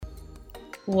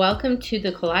Welcome to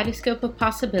the Kaleidoscope of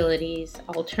Possibilities,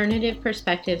 Alternative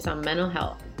Perspectives on Mental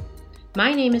Health.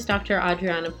 My name is Dr.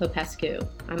 Adriana Popescu.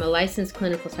 I'm a licensed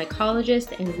clinical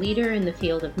psychologist and leader in the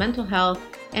field of mental health,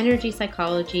 energy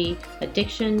psychology,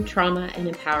 addiction, trauma,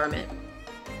 and empowerment.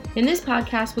 In this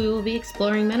podcast, we will be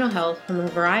exploring mental health from a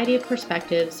variety of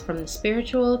perspectives, from the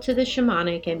spiritual to the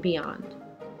shamanic and beyond.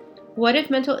 What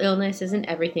if mental illness isn't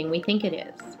everything we think it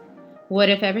is? What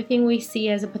if everything we see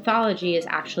as a pathology is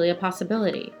actually a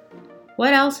possibility?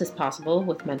 What else is possible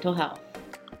with mental health?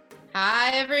 Hi,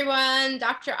 everyone.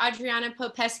 Dr. Adriana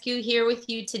Popescu here with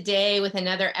you today with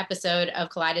another episode of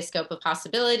Kaleidoscope of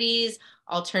Possibilities,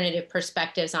 Alternative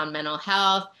Perspectives on Mental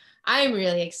Health. I'm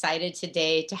really excited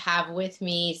today to have with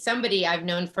me somebody I've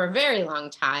known for a very long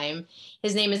time.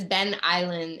 His name is Ben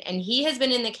Eiland, and he has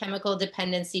been in the chemical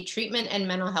dependency treatment and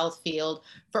mental health field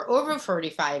for over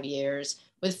 45 years,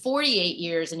 with 48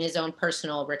 years in his own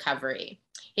personal recovery.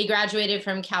 He graduated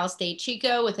from Cal State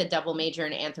Chico with a double major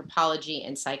in anthropology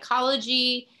and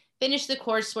psychology, finished the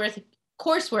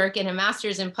coursework in a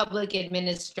master's in public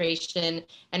administration,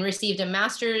 and received a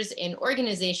master's in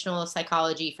organizational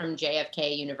psychology from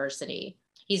JFK University.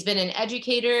 He's been an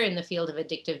educator in the field of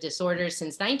addictive disorders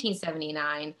since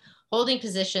 1979, holding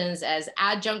positions as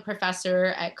adjunct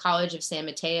professor at College of San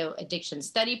Mateo Addiction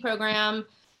Study Program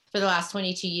for the last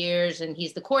 22 years, and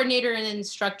he's the coordinator and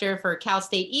instructor for Cal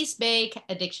State East Bay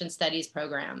Addiction Studies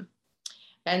Program.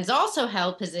 Ben's also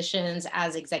held positions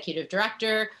as executive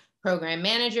director, program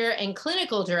manager, and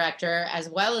clinical director, as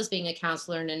well as being a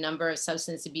counselor in a number of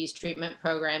substance abuse treatment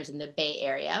programs in the Bay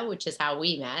Area, which is how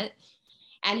we met.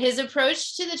 And his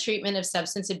approach to the treatment of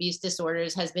substance abuse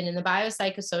disorders has been in the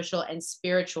biopsychosocial and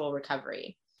spiritual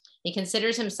recovery. He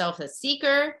considers himself a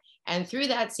seeker, and through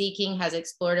that seeking has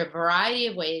explored a variety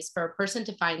of ways for a person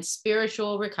to find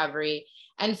spiritual recovery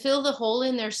and fill the hole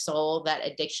in their soul that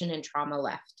addiction and trauma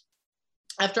left.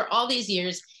 After all these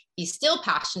years, he's still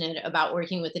passionate about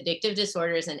working with addictive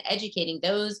disorders and educating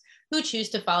those who choose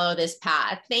to follow this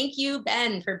path. Thank you,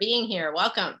 Ben, for being here.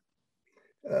 Welcome.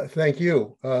 Thank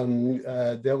you.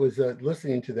 That was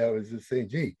listening to that was just saying,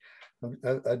 gee,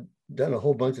 I've done a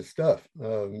whole bunch of stuff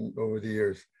over the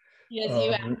years. Yes,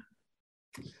 you have.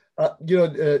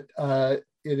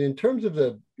 In terms of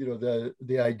the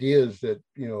ideas that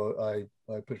I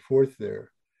put forth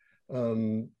there,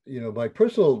 my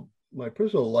personal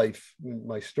life,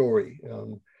 my story,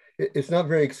 it's not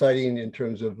very exciting in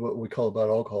terms of what we call about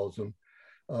alcoholism.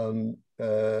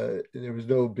 There was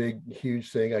no big, huge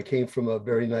thing. I came from a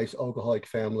very nice alcoholic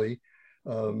family.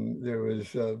 There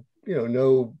was,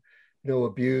 no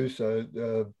abuse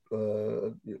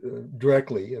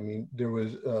directly. I mean, there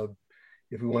was,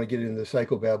 if we want to get into the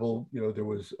psychobabble, there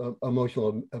was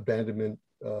emotional abandonment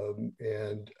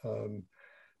and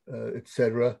et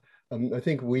cetera. I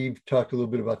think we've talked a little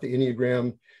bit about the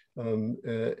Enneagram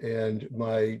and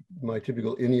my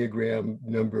typical Enneagram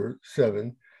number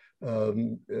 7.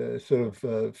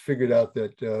 Figured out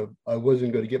that I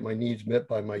wasn't going to get my needs met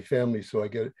by my family, so I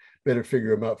better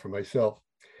figure them out for myself.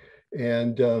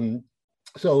 And and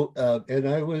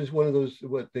I was one of those,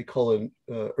 what they call an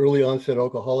early onset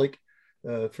alcoholic.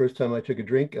 First time I took a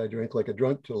drink, I drank like a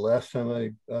drunk. Till the last time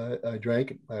I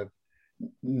drank, I have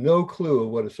no clue of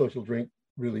what a social drink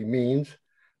really means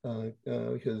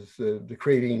because the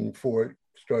craving for it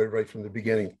started right from the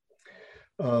beginning.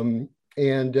 So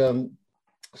in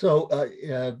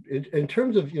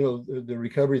terms of, the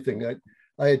recovery thing,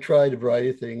 I had tried a variety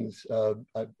of things. I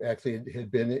actually had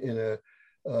been in a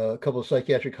couple of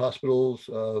psychiatric hospitals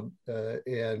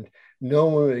and no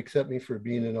one would accept me for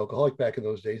being an alcoholic back in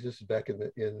those days. This is back in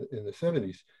the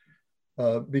 70s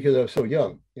because I was so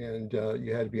young and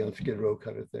you had to be on Skid Row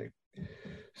kind of thing.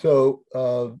 So,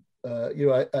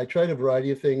 I tried a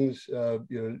variety of things, to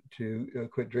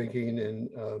quit drinking and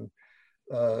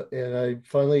I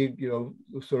finally,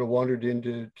 sort of wandered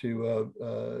into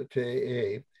AA.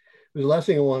 It was the last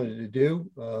thing I wanted to do.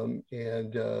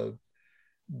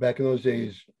 Back in those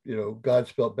days, God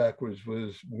spelled backwards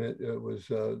was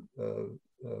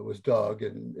dog,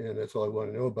 and that's all I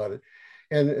wanted to know about it.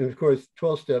 And of course,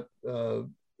 12-step.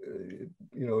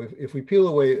 If we peel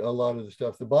away a lot of the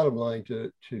stuff, the bottom line to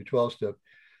 12-step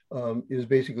is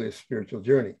basically a spiritual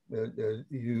journey.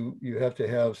 You have to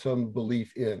have some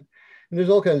belief in. And there's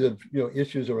all kinds of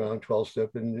issues around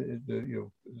 12-step and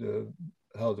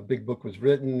how the big book was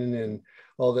written and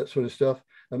all that sort of stuff.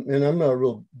 And I'm not a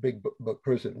real big book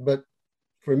person, but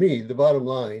for me, the bottom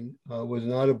line was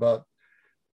not about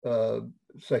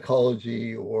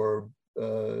psychology or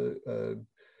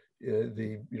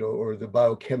or the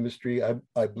biochemistry.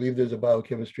 I believe there's a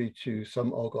biochemistry to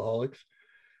some alcoholics,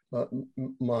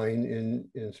 mine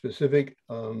in specific,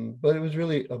 but it was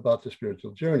really about the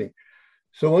spiritual journey.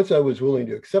 So once I was willing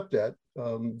to accept that,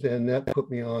 then that put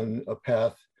me on a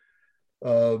path.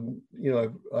 I've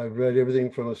read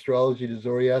everything from astrology to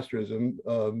Zoroastrianism,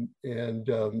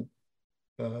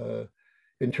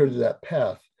 in terms of that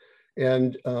path.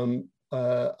 And I've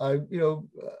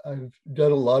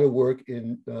done a lot of work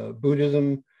in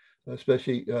Buddhism,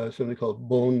 especially something called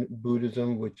Bon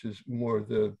Buddhism, which is more of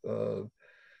the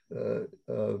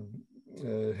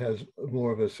has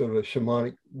more of a sort of a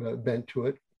shamanic bent to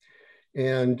it.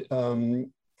 And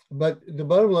but the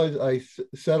bottom line is I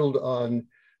settled on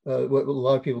what a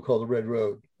lot of people call the Red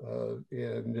Road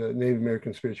and Native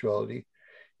American spirituality,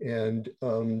 and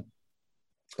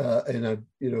I've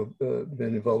been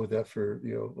involved with that for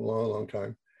a long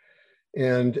time.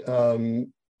 And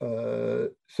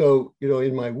so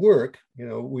in my work,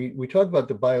 we talk about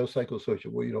the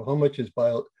biopsychosocial. Well, how much is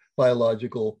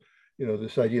biological,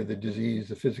 this idea of the disease,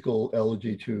 the physical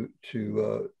allergy to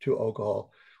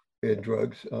alcohol and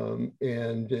drugs, and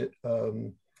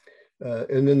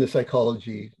then the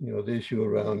psychology, the issue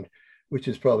around, which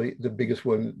is probably the biggest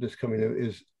one that's coming up,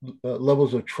 is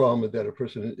levels of trauma that a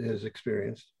person has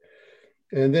experienced.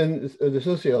 And then the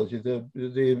sociology, the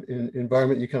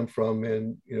environment you come from,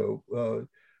 and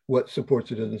what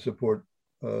supports or doesn't support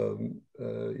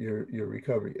your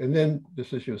recovery. And then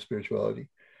this issue of spirituality.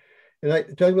 And I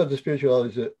talk about the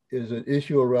spirituality is an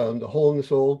issue around the hole in the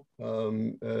soul,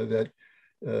 that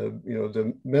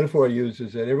the metaphor I use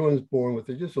is that everyone's born with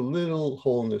just a little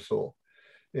hole in their soul,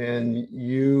 and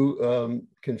you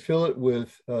can fill it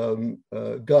with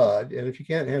God. And if you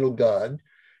can't handle God,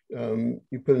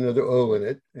 you put another O in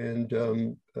it, and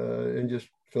just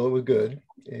fill it with good,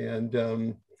 and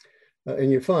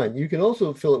you're fine. You can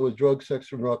also fill it with drugs,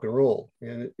 sex, and rock and roll,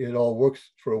 and it all works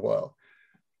for a while.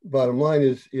 Bottom line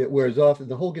is it wears off, and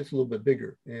the hole gets a little bit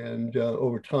bigger, and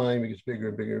over time it gets bigger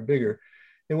and bigger and bigger.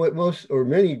 And what most or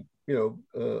many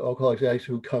alcoholics addicts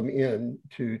who come in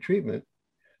to treatment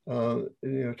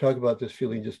talk about this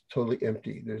feeling just totally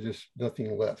empty. There's just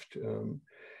nothing left.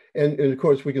 And of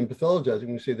course we can pathologize. We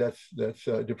can say that's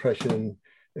depression,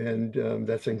 and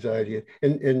that's anxiety,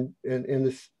 and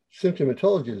the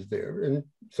symptomatology is there. And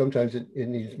sometimes it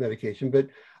needs medication, but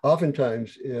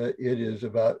oftentimes it is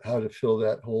about how to fill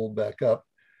that hole back up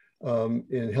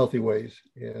in healthy ways.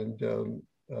 And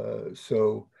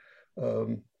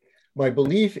my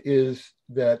belief is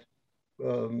that,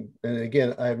 and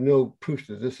again, I have no proof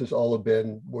that this has all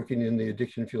been working in the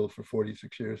addiction field for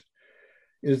 46 years,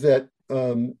 is that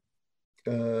about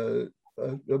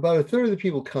a third of the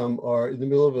people come are in the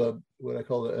middle of what I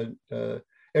call an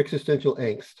existential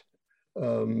angst.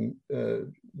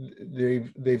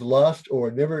 They've lost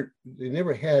or they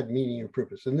never had meaning or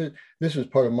purpose. And this was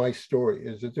part of my story,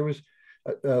 is that there was,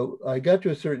 I got to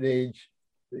a certain age,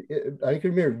 I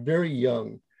can remember very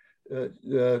young,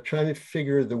 trying to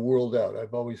figure the world out.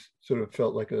 I've always sort of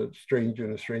felt like a stranger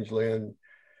in a strange land,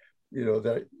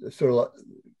 that I sort of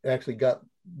actually got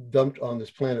dumped on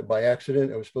this planet by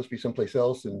accident. I was supposed to be someplace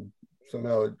else, and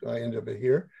somehow I ended up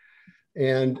here.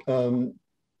 And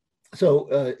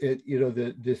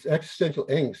this existential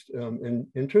angst, and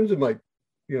in terms of my,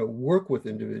 work with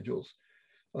individuals,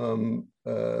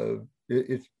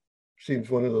 it seems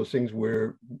one of those things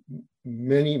where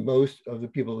most of the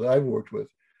people that I've worked with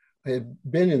had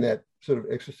been in that sort of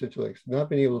existential angst, not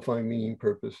being able to find meaning,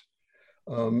 purpose,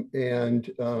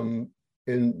 and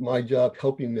in my job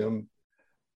helping them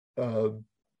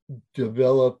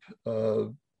develop,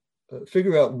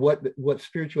 figure out what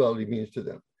spirituality means to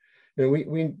them. And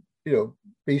we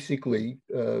basically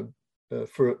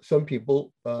for some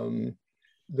people,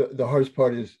 the hardest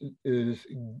part is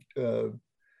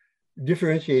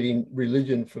differentiating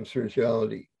religion from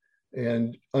spirituality,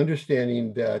 and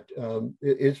understanding that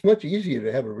it's much easier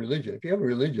to have a religion. If you have a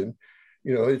religion,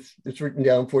 it's written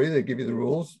down for you. They give you the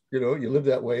rules. You live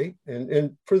that way,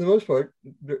 and for the most part,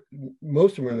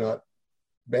 most of them are not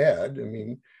bad. I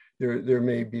mean, there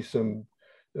may be some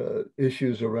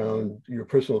issues around your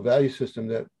personal value system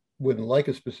that wouldn't like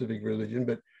a specific religion,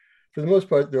 but for the most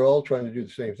part, they're all trying to do the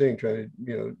same thing, trying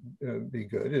to be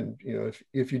good. And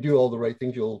if you do all the right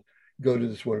things, you'll go to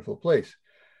this wonderful place.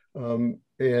 Those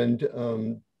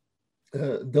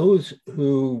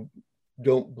who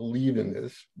don't believe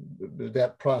in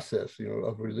that process,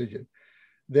 of religion,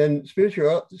 then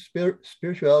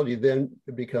spirituality then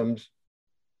becomes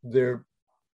their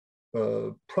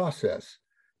process,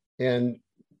 and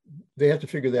they have to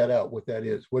figure that out, what that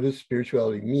is. What does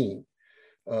spirituality mean?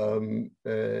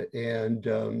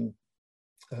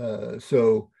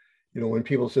 So when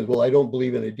people said, well, I don't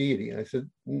believe in a deity. I said,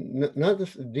 not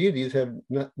this, deities have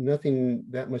nothing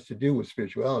that much to do with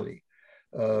spirituality.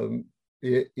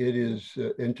 It is,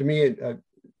 and to me, the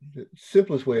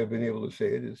simplest way I've been able to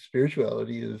say it is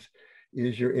spirituality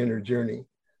is your inner journey,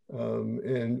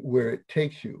 and where it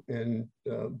takes you. And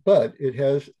but it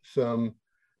has some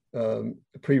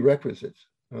prerequisites.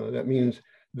 That means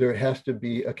there has to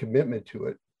be a commitment to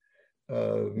it.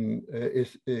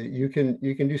 You can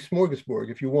do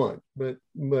smorgasbord if you want, but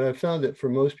I've found that for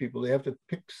most people, they have to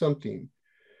pick something,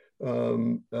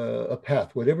 a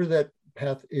path, whatever that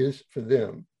path is for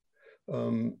them,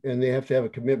 and they have to have a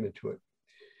commitment to it.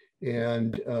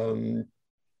 And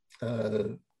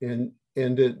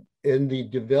the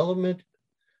development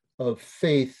of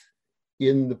faith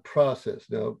in the process.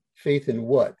 Now, faith in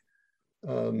what?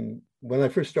 When I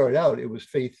first started out, it was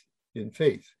faith in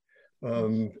faith,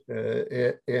 and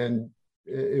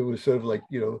it was sort of like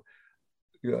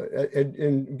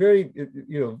and very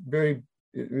very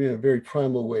very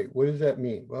primal way. What does that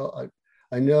mean? Well,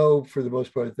 I know for the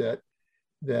most part that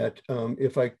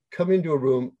if I come into a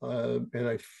room and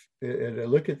I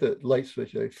look at the light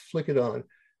switch and I flick it on,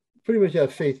 pretty much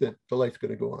have faith that the light's going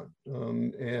to go on.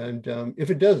 And if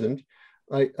it doesn't,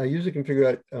 I usually can figure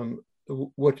out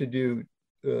what to do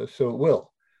so it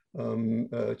will.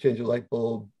 Change a light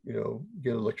bulb,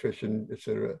 get an electrician,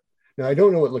 etc. Now, I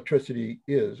don't know what electricity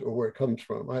is or where it comes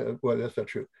from. Well, that's not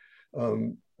true.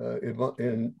 In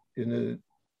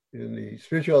the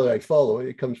spirituality I follow,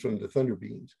 it comes from the thunder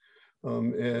beings. They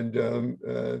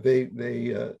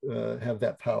have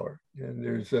that power, and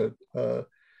there's an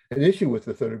issue with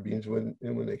the thunder beings when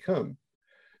they come.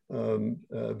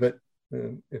 But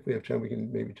if we have time, we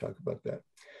can maybe talk about that.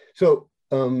 So,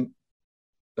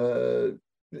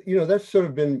 that's sort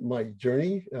of been my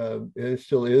journey, and it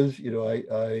still is.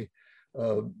 The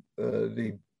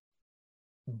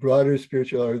broader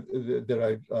spirituality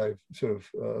that I've sort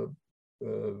of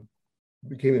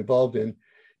became involved in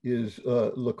is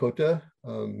Lakota.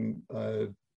 I'm a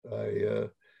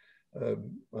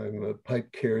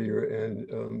pipe carrier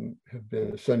and have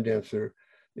been a sun dancer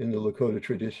in the Lakota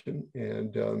tradition,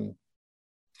 and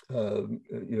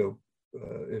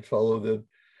and follow the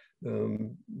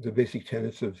basic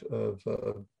tenets of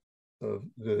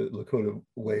the Lakota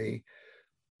way,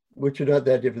 which are not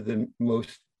that different than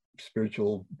most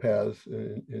spiritual paths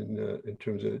in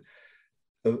terms of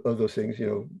those things,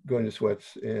 going to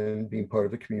sweats and being part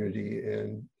of the community.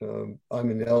 And I'm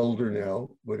an elder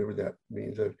now, whatever that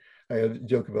means. I have a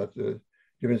joke about the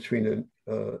difference between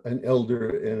an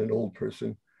elder and an old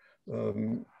person.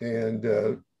 So,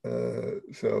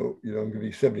 I'm going to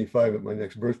be 75 at my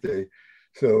next birthday.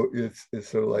 So it's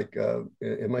sort of like,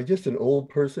 am I just an old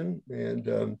person?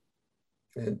 And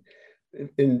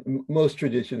in most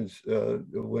traditions,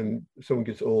 when someone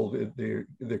gets old, they're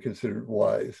considered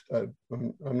wise. I'm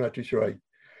not too sure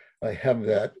I have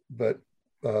that, but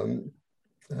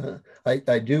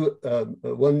I do.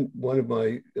 One of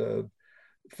my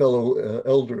fellow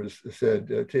elders said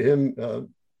to him,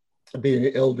 being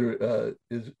an elder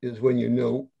is when you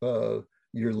know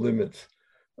your limits,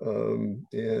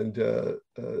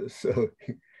 so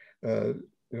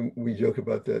we joke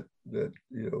about that.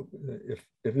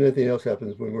 If nothing else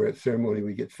happens, when we're at ceremony,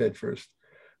 we get fed first,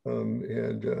 that's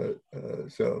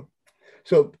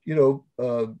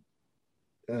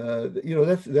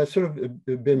sort of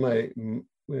been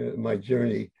my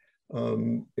journey,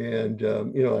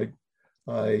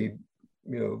 I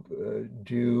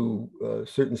do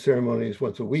certain ceremonies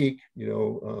once a week,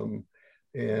 and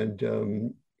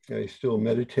I still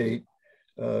meditate,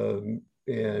 and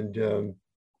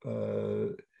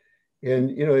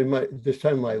in this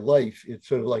time of my life, it's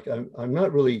sort of like I'm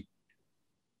not really,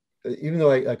 even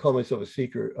though I call myself a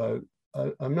seeker,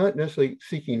 I'm not necessarily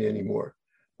seeking anymore.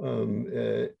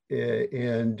 Again,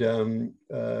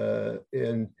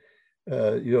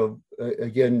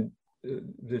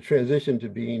 the transition to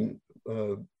being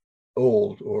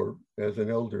old or as an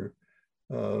elder,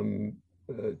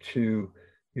 to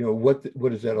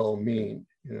what does that all mean?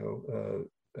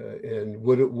 And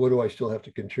what do I still have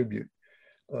to contribute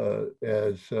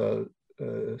as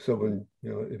someone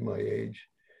in my age?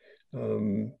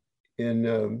 In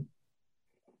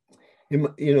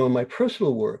my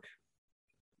personal work,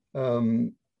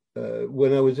 when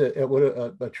I was at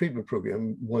a treatment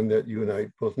program, one that you and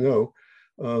I both know,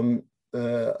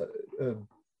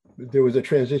 there was a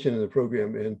transition in the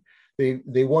program, and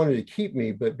they wanted to keep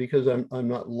me, but because I'm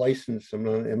not licensed, I'm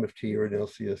not an MFT or an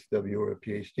LCSW or a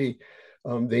PhD,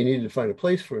 they needed to find a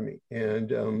place for me.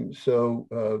 And so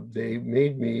they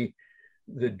made me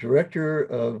the director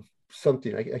of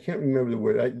something. I can't remember the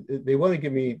word. They want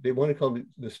to call me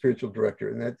the spiritual director,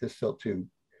 and that just felt too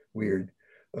weird.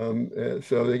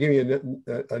 So they gave me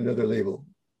another label,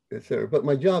 etc. But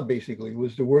my job basically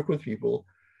was to work with people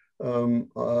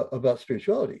about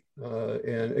spirituality.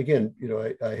 And again,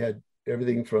 I had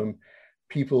everything from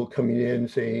people coming in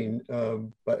saying, I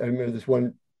remember this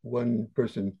one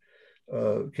person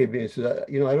came to me and said,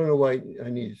 I don't know why I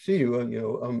need to see you.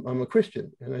 I'm a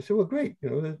Christian. And I said, well, great.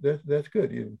 That's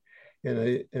good. And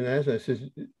I asked him, I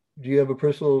said, do you have a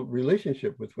personal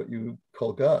relationship with what you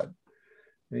call God?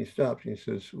 And he stopped and he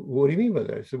says, what do you mean by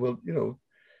that? I said, well,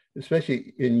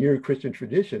 especially in your Christian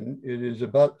tradition, it is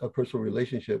about a personal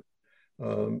relationship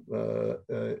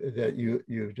that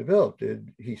you've developed.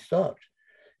 And he stopped.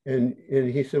 And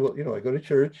he said, well, I go to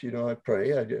church, I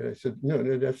pray. I said,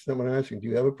 no, that's not what I'm asking. Do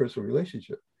you have a personal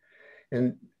relationship?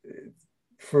 And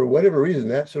for whatever reason,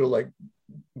 that sort of like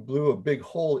blew a big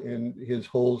hole in his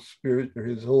whole spirit or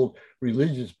his whole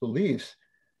religious beliefs,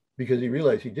 because he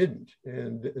realized he didn't.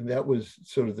 And that was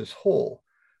sort of this hole.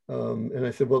 And I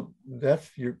said, well, that's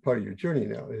part of your journey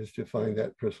now, is to find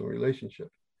that personal relationship.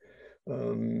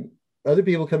 Other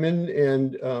people come in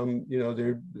and,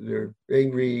 they're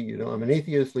angry, I'm an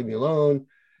atheist, leave me alone.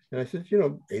 And I said,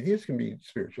 atheists can be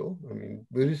spiritual. I mean,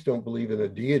 Buddhists don't believe in a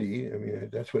deity. I mean,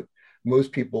 that's what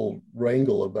most people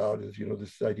wrangle about, is,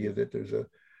 this idea that there's a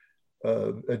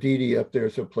deity up there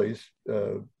someplace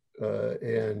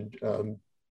and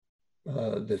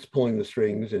that's pulling the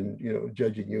strings and,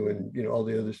 judging you and, all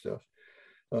the other stuff.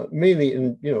 Mainly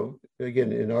in,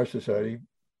 again, in our society,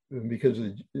 because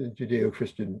of the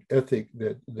Judeo-Christian ethic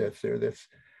that's there,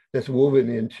 that's woven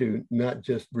into not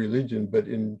just religion, but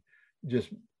in just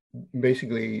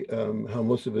basically how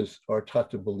most of us are taught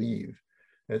to believe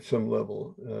at some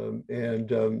level,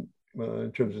 and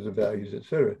in terms of the values, et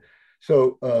cetera.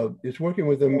 So it's working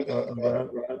with them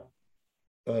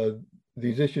around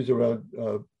these issues around,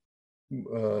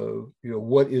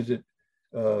 what is it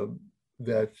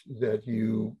that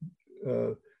you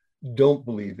don't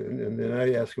believe in, and then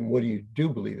I ask them, what do you do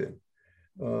believe in?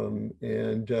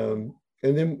 And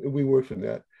then we work from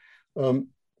that,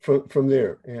 from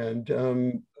there. And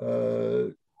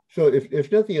so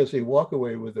if nothing else, they walk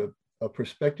away with a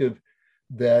perspective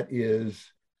that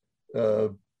is, they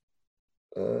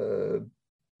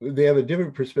have a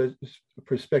different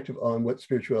perspective on what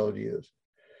spirituality is.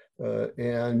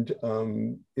 And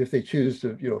if they choose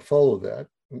to, follow that,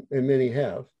 and many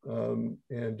have,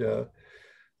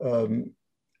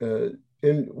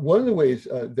 and one of the ways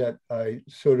that I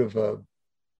sort of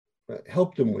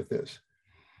helped them with this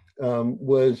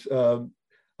was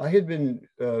I had been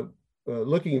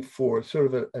looking for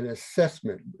sort of an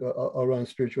assessment around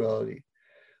spirituality,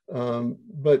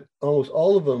 but almost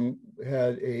all of them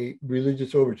had a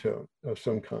religious overtone of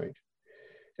some kind.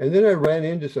 And then I ran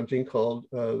into something called,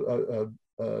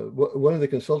 one of the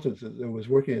consultants that was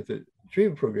working at the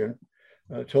treatment program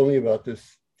told me about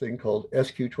this thing called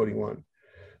SQ21.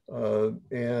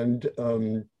 And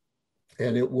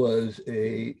it was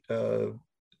an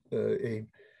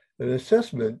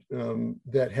assessment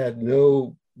that had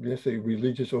no necessarily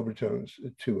religious overtones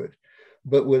to it,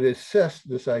 but would assess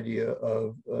this idea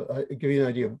of, give you an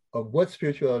idea of what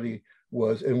spirituality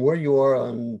was and where you are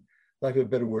on, lack of a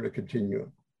better word, a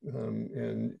continuum.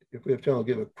 And if we have time, I'll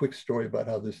give a quick story about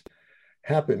how this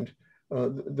happened.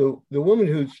 The woman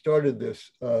who started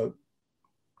this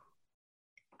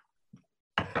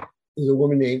is a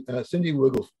woman named Cindy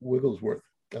Wigglesworth.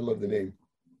 I love the name.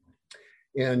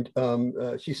 And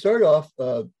she started off,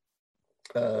 got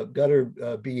her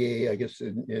BA, I guess,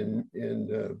 in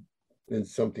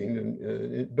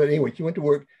something. But anyway, she went to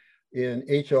work in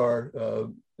HR,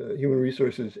 human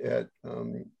resources at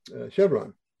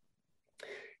Chevron.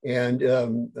 And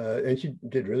she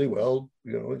did really well,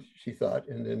 she thought.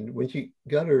 And then when she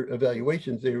got her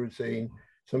evaluations, they were saying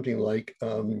something like,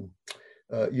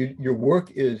 your work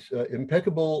is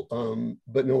impeccable,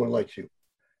 but no one likes you.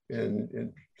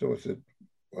 And someone said,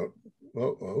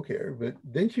 well, okay. But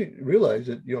then she realized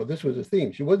that, this was a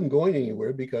theme. She wasn't going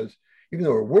anywhere because even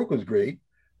though her work was great,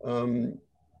 so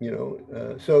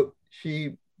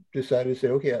she decided to say,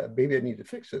 okay, maybe I need to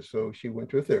fix this. So she went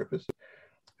to a therapist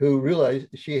who realized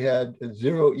she had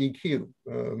zero EQ,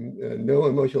 no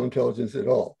emotional intelligence at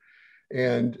all.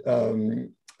 And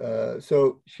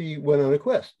so she went on a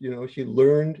quest.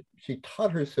 She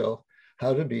taught herself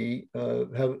how to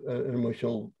have an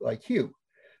emotional IQ.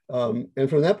 And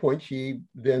from that point, she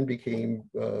then became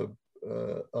a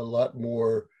lot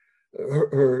more,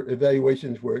 her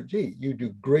evaluations were, gee, you do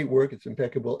great work, it's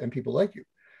impeccable, and people like you.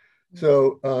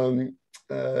 So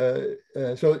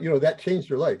so, that changed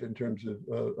her life in terms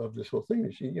of this whole thing.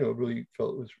 And she, really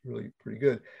felt it was really pretty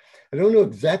good. I don't know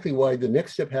exactly why the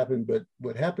next step happened, but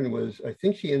what happened was I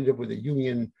think she ended up with a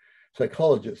Jungian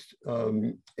psychologist.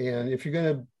 And if you're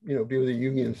going to, be with a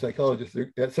Jungian psychologist,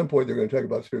 at some point they're going to talk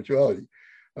about spirituality.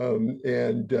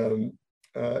 And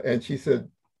she said,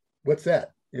 "What's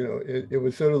that?" It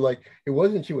was sort of like, it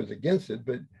wasn't she was against it,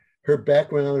 but her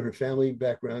background, her family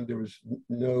background, there was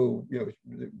no,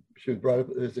 she was brought up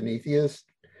as an atheist,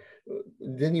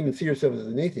 didn't even see herself as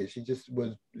an atheist. She just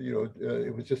was,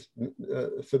 it was just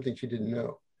something she didn't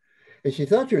know. And she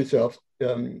thought to herself,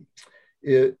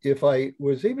 if I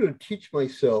was able to teach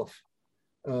myself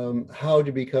how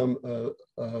to become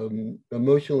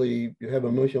emotionally, have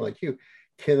emotional IQ,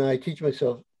 can I teach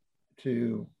myself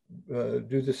to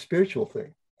do the spiritual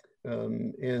thing?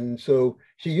 And so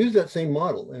she used that same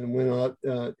model and went out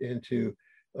into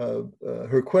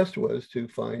her quest was to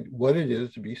find what it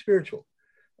is to be spiritual,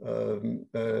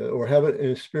 or have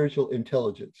a spiritual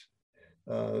intelligence.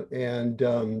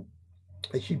 And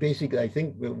she basically, I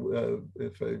think,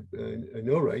 if I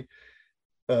know right,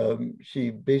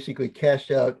 she basically cashed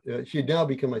out. She had now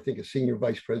become, I think, a senior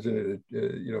vice president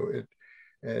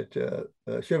at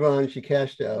Chevron. She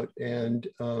cashed out and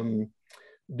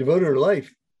devoted her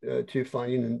life to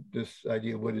finding this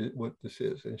idea of what this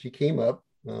is. And she came up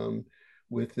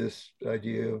with this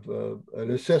idea of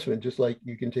an assessment, just like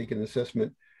you can take an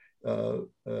assessment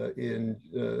in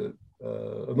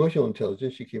emotional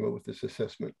intelligence. She came up with this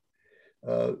assessment.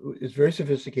 It's very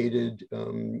sophisticated,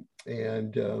 and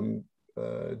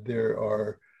there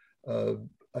are,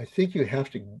 I think you have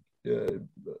to,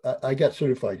 I got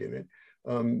certified in it.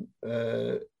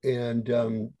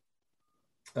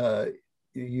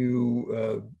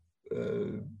 You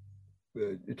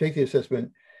take the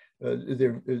assessment.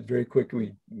 They're very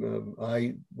quickly.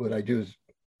 What I do is,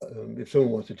 if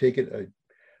someone wants to take it,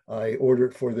 I order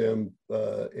it for them,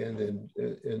 and then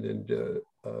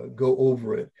go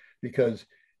over it, because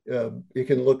it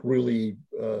can look really.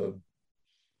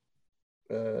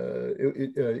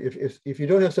 If you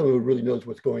don't have someone who really knows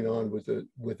what's going on with it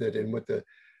and what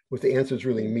the answers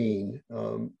really mean,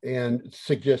 and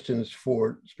suggestions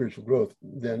for spiritual growth,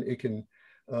 then it can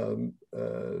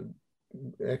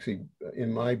actually,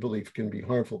 in my belief, can be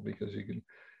harmful, because you can,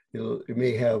 it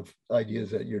may have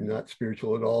ideas that you're not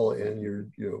spiritual at all, and you're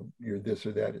this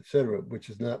or that, etc., which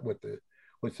is not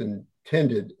what's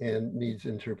intended and needs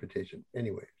interpretation.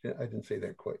 Anyway, I didn't say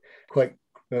that quite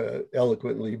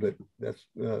eloquently, but that's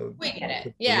we get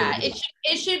it. Yeah,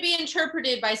 it should be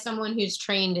interpreted by someone who's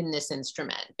trained in this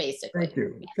instrument, basically.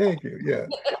 Thank you. Yeah.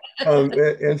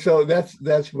 And so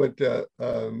that's what I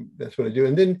do.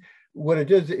 And then what it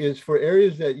does is, for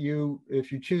areas that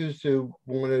if you choose to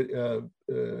want to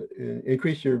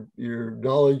increase your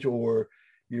knowledge or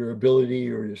your ability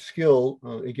or your skill,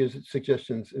 it gives it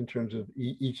suggestions in terms of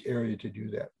each area to do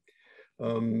that.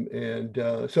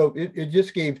 So it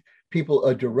just gave people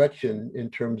a direction in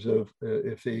terms of,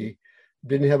 if they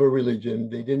didn't have a religion,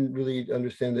 they didn't really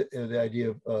understand the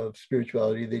idea of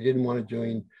spirituality, they didn't want to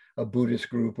join a Buddhist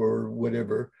group or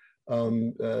whatever,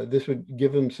 this would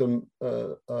give them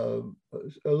a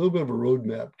little bit of a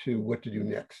roadmap to what to do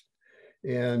next.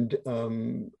 And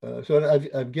so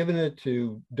I've given it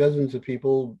to dozens of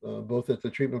people, both at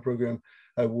the treatment program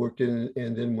I've worked in,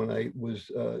 and then when I was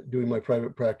doing my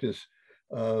private practice,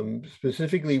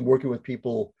 specifically working with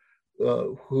people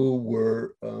who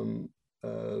were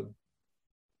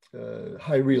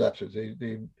high relapsers.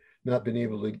 They've not been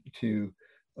able to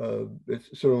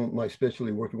it's sort of my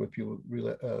specialty, working with people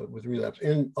with relapse.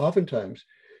 And oftentimes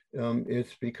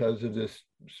it's because of this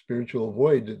spiritual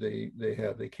void that they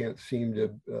have. They can't seem to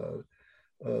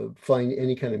find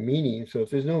any kind of meaning. So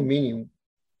if there's no meaning,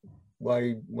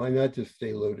 why not just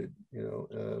stay loaded,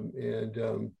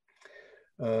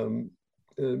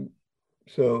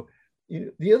 so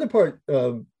the other part,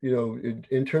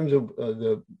 in terms of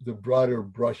the broader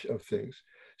brush of things.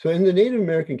 So in the Native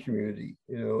American community,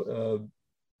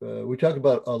 we talk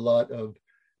about a lot of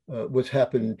what's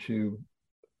happened to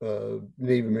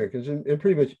Native Americans and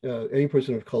pretty much any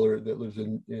person of color that lives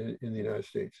in the United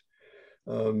States,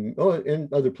 and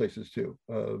other places too.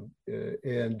 But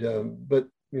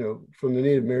from the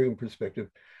Native American perspective,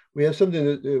 we have something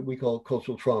that we call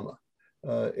cultural trauma,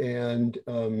 and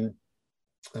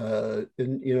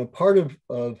part of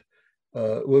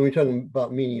when we're talking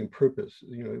about meaning and purpose,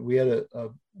 we had a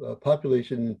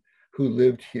population who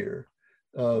lived here,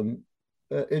 and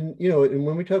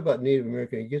when we talk about Native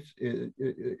American,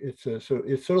 it's sort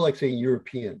of like saying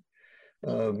European.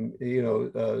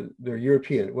 They're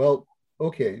European. Well,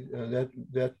 okay,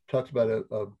 that talks about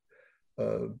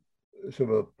sort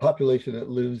of a population that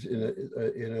lives in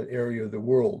an area of the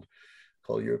world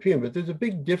called European, but there's a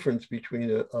big difference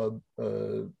between a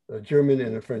German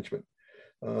and a Frenchman.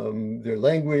 Their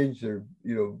language, their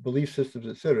belief systems,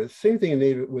 et cetera. Same thing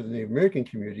with the Native American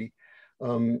community,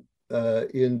 in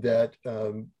that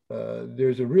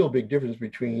there's a real big difference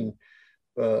between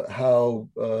how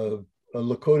a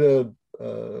Lakota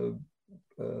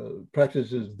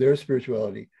practices their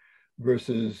spirituality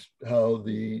versus how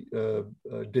the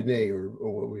Dene or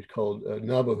what we call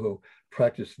Navajo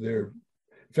practice their.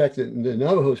 In fact, the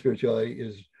Navajo spirituality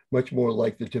is much more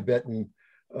like the Tibetan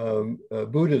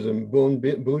Buddhism,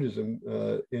 Buddhism,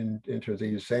 in terms of they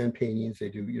use sand paintings, they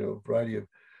do a variety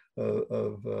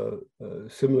of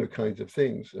similar kinds of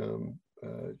things to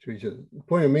each other. The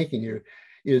point I'm making here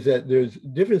is that there's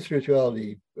different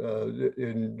spirituality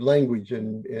in language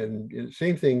and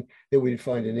same thing that we'd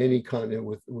find in any continent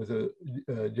with a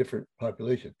different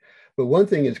population. But one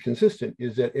thing is consistent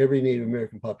is that every Native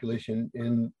American population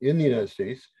in the United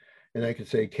States, and I could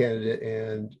say Canada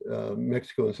and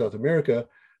Mexico and South America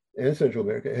and Central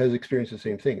America, has experienced the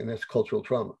same thing, and that's cultural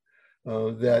trauma.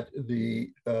 That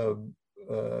the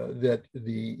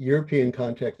European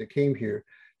contact that came here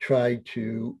tried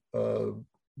to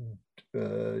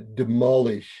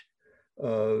demolish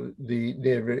the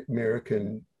Native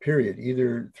American period,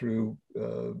 either through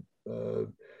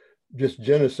just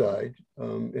genocide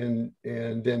and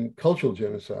then cultural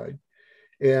genocide.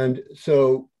 And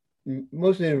so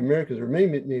most Native Americans, or many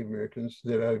Native Americans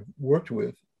that I've worked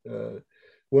with,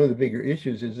 one of the bigger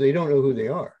issues is they don't know who they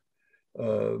are.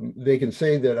 They can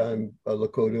say that I'm a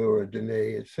Lakota or a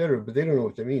Dene, et cetera, but they don't know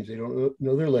what that means. They don't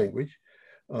know their language.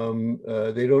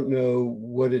 They don't know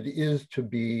what it is to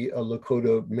be a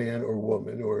Lakota man or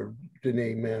woman or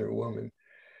Dene man or woman.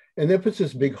 And that puts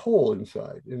this big hole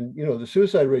inside. And, the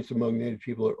suicide rates among Native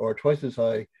people are twice as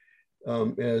high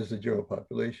as the general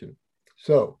population.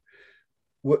 So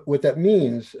what that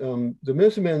means, the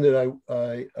medicine man that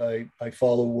I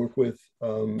follow, work with,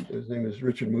 his name is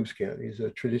Richard Muscat. He's a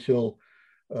traditional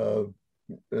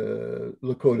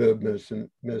Lakota medicine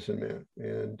man.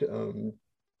 And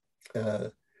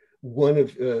one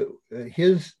of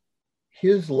his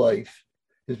life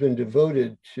has been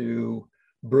devoted to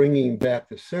bringing back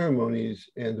the ceremonies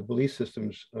and the belief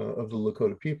systems of the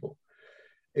Lakota people,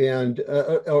 and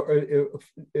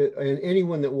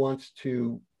anyone that wants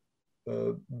to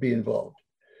be involved.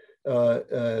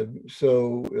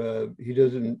 So he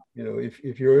doesn't,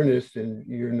 if you're earnest and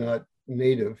you're not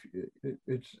Native,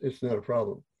 it's not a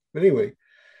problem. But anyway,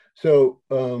 so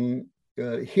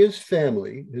his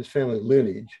family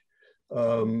lineage,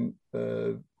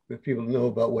 if people know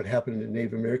about what happened to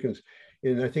Native Americans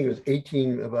in, I think it was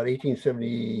about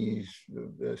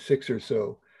 1876 or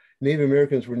so, Native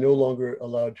Americans were no longer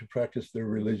allowed to practice their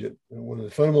religion. And one of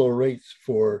the fundamental rights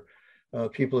for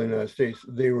people in the United States,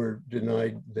 they were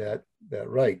denied that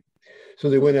right. So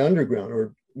they went underground,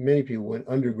 or many people went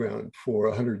underground for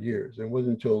 100 years. And it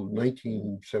wasn't until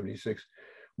 1976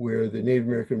 where the Native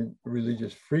American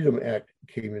Religious Freedom Act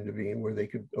came into being, where they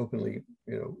could openly,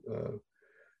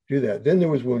 do that. Then there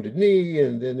was Wounded Knee,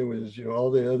 and then there was, all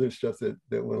the other stuff that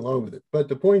went along with it. But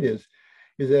the point is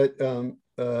that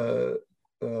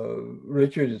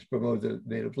Richard has promoted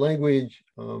the Native language,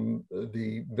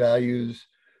 the values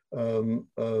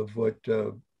of what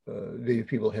Native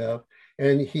people have,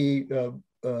 and he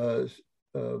was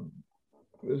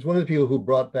one of the people who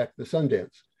brought back the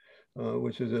Sundance,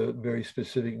 which is a very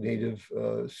specific Native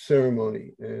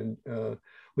ceremony, and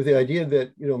with the idea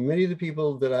that many of the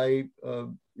people that I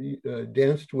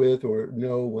danced with or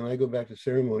know, when I go back to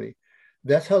ceremony,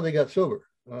 that's how they got sober,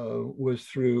 was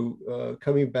through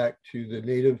coming back to the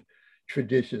Native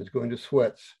traditions, going to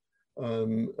sweats,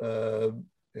 having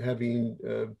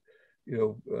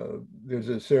there's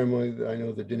a ceremony that I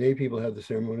know the Dene people have, the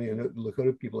ceremony, and the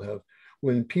Lakota people have,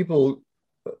 when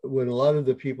a lot of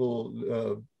the people,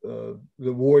 the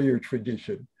warrior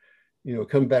tradition,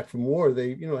 come back from war,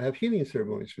 they have healing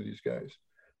ceremonies for these guys,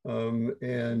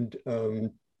 and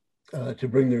to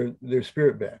bring their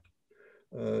spirit back,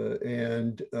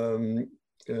 and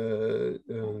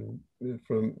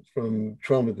from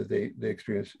trauma that they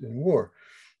experienced in war.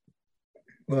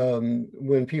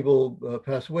 When people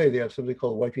pass away, they have something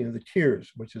called wiping of the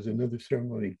tears, which is another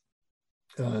ceremony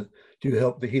to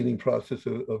help the healing process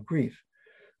of grief.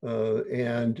 So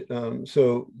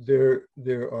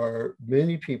there are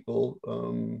many people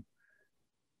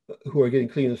who are getting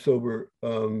clean and sober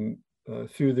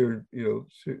through their,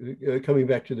 coming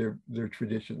back to their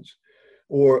traditions,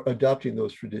 or adopting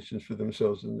those traditions for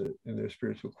themselves in their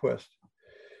spiritual quest.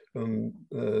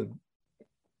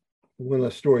 One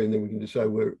last story, and then we can decide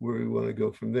where we want to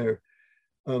go from there.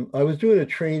 I was doing a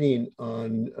training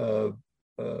on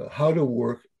how to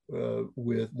work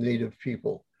with Native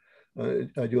people.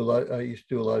 I do a lot. I used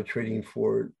to do a lot of training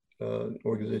for an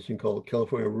organization called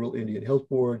California Rural Indian Health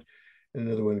Board, and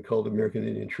another one called American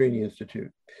Indian Training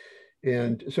Institute.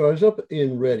 And so I was up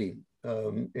in Redding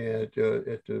at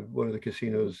one of the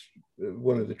casinos,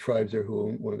 one of the tribes there who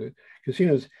owned one of the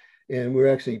casinos, and we are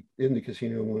actually in the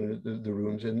casino in one of the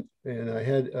rooms, and I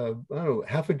had I don't know,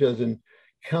 half a dozen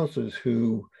counselors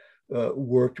who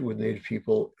worked with Native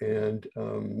people, and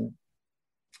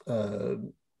I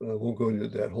won't go into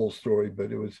that whole story,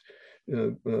 but it was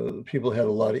people had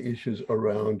a lot of issues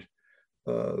around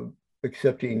uh,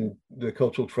 accepting the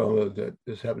cultural trauma that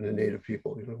has happened to Native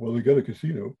people. You know, well, they got a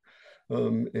casino,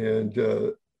 um, and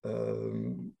uh,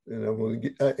 and I won't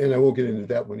get into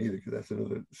that one either because that's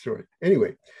another story.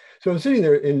 Anyway, so I was sitting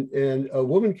there, and a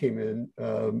woman came in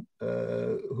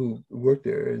who worked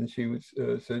there, and she was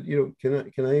said, you know, can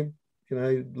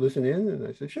I listen in? And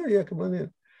I said, sure, yeah, come on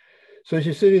in. So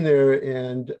she's sitting there,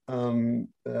 and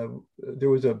there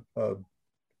was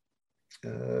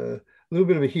little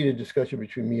bit of a heated discussion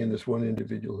between me and this one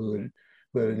individual who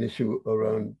had an issue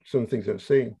around some things I was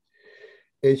saying.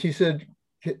 And she said,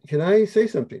 can I say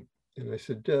something? And I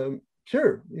said,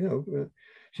 sure. You know,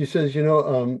 she says, you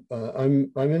know,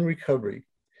 I'm in recovery.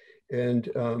 And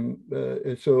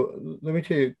so let me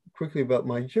tell you quickly about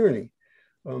my journey.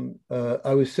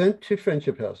 I was sent to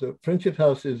Friendship House. So Friendship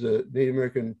House is a Native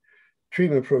American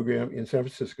treatment program in San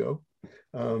Francisco.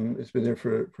 It's been there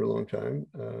for a long time,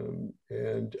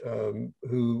 and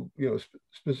who, you know,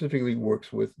 specifically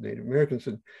works with Native Americans,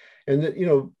 and that, you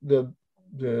know,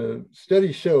 the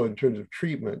studies show in terms of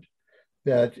treatment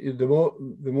that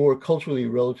the more culturally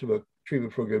relative a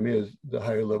treatment program is, the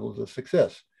higher levels of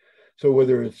success. So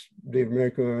whether it's Native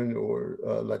American or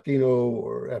Latino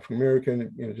or African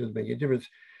American, you know, it doesn't make a difference.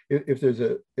 If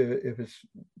it's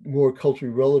more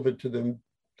culturally relevant to them,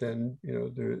 then, you know,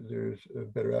 there's a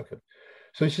better outcome.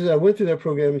 So she says, I went through that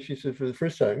program, and she said, for the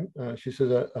first time, she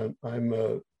says, I'm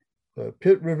a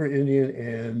Pitt River Indian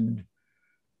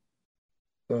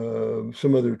and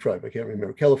some other tribe, I can't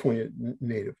remember, California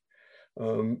Native.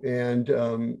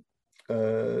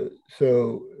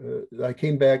 So I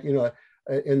came back, you know,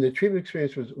 and the treatment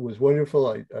experience was wonderful.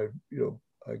 I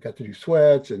got to do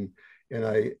sweats, and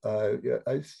I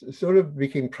sort of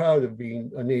became proud of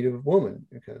being a Native woman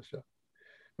and kind of stuff.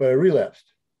 But I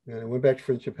relapsed, and I went back to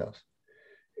Friendship House.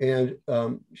 And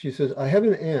she says, I have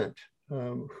an aunt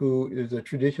who is a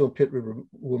traditional Pitt River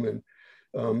woman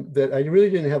that I really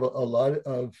didn't have a lot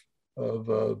of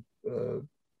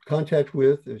contact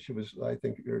with. And she was, I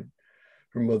think, her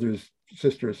mother's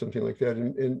sister or something like that.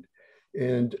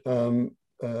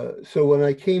 So when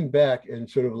I came back and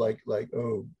sort of like,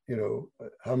 oh, you know,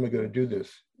 how am I going to do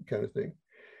this kind of thing?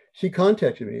 She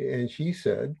contacted me, and she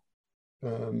said,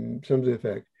 something to the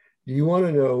effect, do you want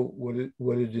to know what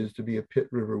it is to be a Pitt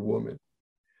River woman?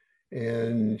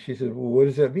 And she said, well, what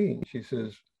does that mean? She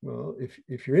says, well,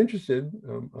 if you're interested,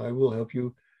 I will help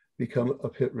you become a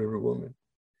Pitt River woman.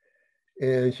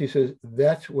 And she says,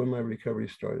 that's when my recovery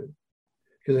started,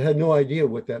 because I had no idea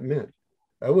what that meant.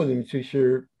 I wasn't even too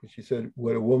sure, she said,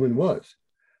 what a woman was.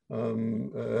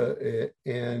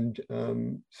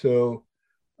 So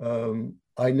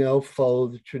I now follow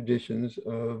the traditions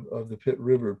of the Pitt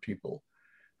River people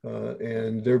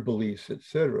and their beliefs,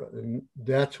 etc. And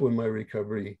that's when my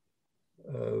recovery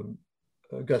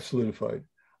got solidified.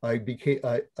 I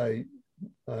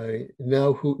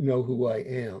now know who I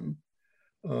am,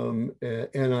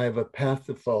 and I have a path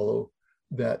to follow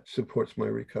that supports my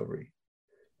recovery.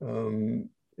 And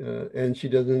she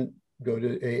doesn't go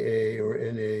to AA or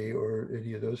NA or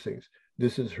any of those things.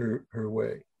 This is her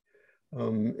way.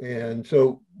 And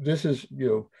so this is, you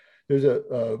know, there's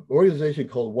a organization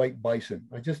called White Bison.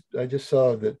 I just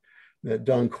saw that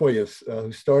Don Koyas,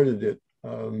 who started it,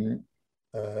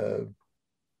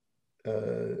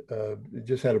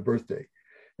 just had a birthday,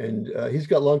 and he's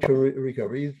got long-term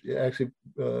recovery. He's actually,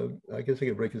 I guess I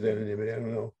could break his anonymity. I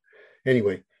don't know.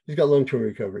 Anyway, he's got long-term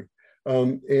recovery.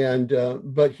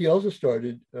 But he also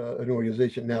started an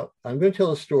organization. Now, I'm going to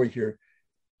tell a story here,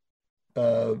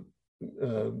 but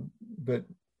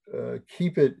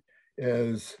keep it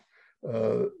as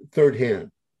third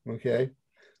hand, okay?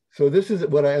 So this is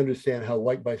what I understand how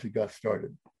White Bison got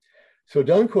started. So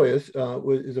Don Koyas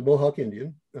is a Mohawk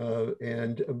Indian,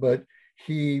 but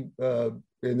he, and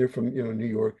they're from, you know, New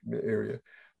York area,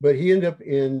 but he ended up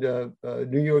in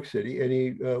New York City, and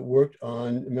he worked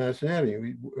on Madison Avenue.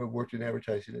 He worked in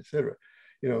advertising, et cetera.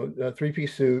 You know,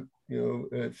 three-piece suit, you know,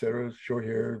 et cetera, short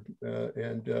hair.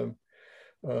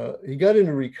 He got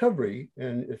into recovery,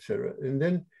 and et cetera. And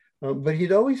then but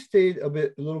he'd always stayed a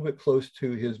little bit close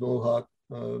to his Mohawk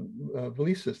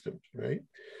belief systems, right?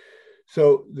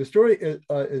 So the story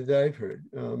as I've heard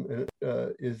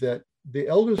is that the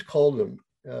elders called him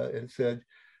and said,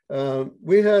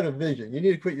 we had a vision. You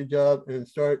need to quit your job and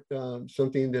start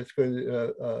something that's going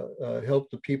to help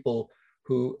the people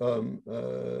who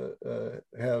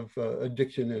have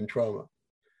addiction and trauma.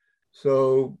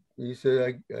 So he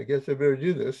said, I guess I better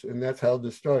do this. And that's how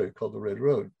this started, called the Red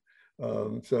Road.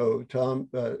 So Don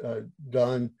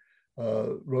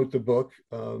wrote the book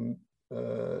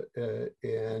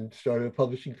and started a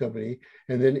publishing company,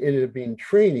 and then ended up being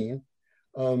training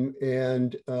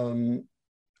and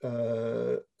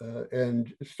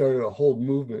started a whole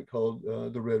movement called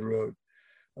the Red Road,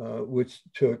 which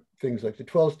took things like the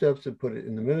 12 steps and put it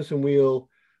in the medicine wheel,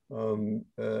 and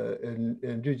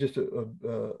do just a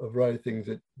variety of things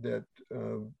that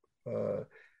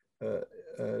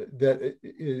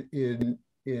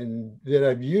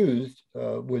I've used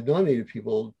with non-Native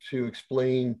people to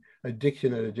explain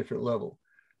addiction at a different level.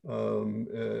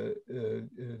 Why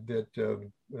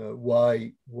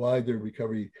their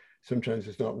recovery sometimes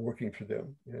is not working for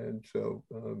them, and so,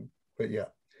 but yeah,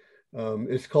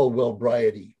 it's called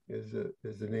Wellbriety is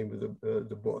the name of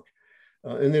the book,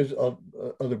 and there's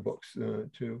other books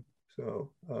too.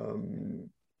 So,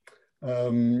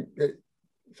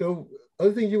 so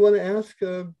other things you want to ask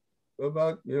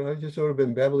about? I've just sort of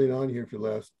been babbling on here for the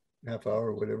last half hour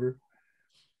or whatever.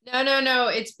 No.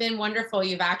 It's been wonderful.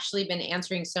 You've actually been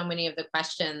answering so many of the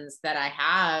questions that I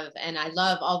have, and I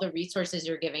love all the resources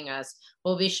you're giving us.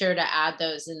 We'll be sure to add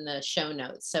those in the show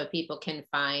notes so people can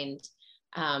find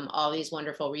all these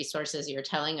wonderful resources you're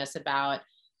telling us about.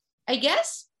 I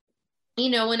guess,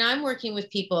 when I'm working with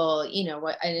people,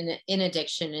 in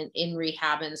addiction and in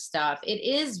rehab and stuff, it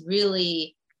is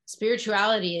really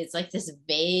spirituality. It's like this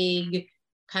vague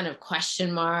kind of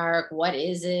question mark. What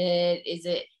is it? Is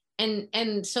it?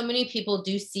 And so many people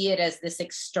do see it as this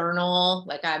external,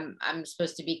 like I'm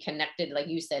supposed to be connected, like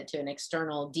you said, to an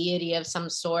external deity of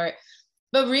some sort.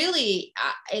 But really,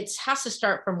 it has to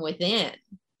start from within,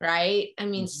 right? I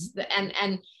mean,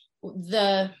 and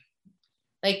the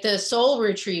soul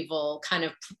retrieval kind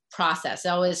of process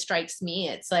always strikes me.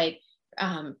 It's like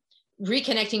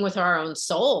reconnecting with our own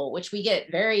soul, which we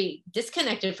get very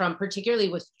disconnected from, particularly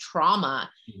with trauma.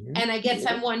 Mm-hmm. And I guess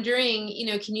I'm wondering,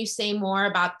 can you say more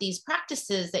about these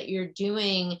practices that you're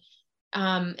doing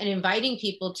and inviting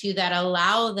people to that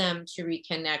allow them to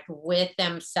reconnect with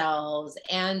themselves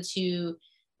and to,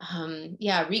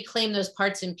 reclaim those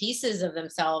parts and pieces of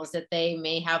themselves that they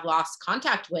may have lost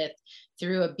contact with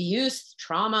through abuse,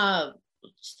 trauma,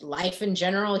 life in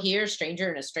general here,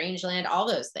 stranger in a strange land, all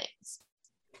those things?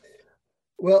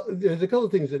 Well, there's a couple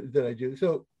of things that I do.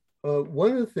 So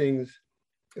one of the things,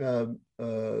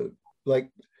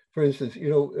 like, for instance,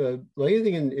 like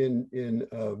anything in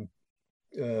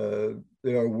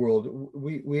our world,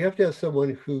 we have to have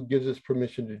someone who gives us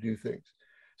permission to do things.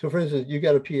 So for instance, you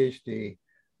got a PhD,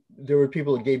 there were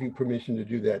people that gave you permission to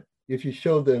do that. If you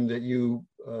showed them that you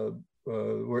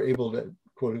were able to,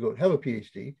 quote unquote, have a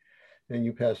PhD, and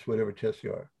you passed whatever tests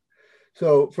you are.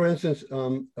 So for instance,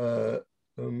 I'm not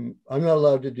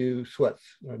allowed to do sweats.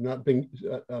 Not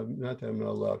that I'm not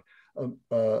allowed.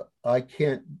 I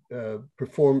can't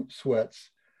perform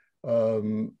sweats.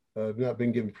 I've not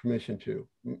been given permission to,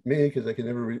 mainly because I can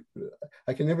never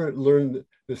learn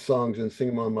the songs and sing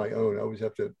them on my own. I always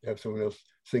have to have someone else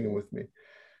singing with me.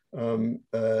 But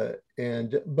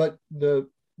the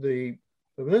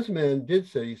medicine man did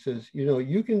say, he says,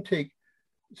 you can take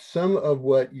some of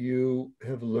what you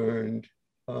have learned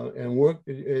and work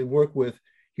with.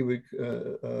 He would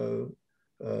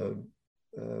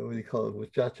what do you call it,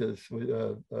 with chachas, with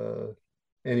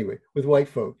white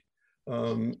folk,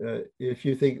 if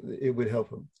you think it would help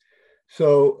them.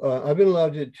 So I've been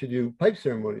allowed to do pipe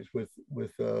ceremonies with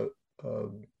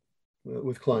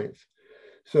clients.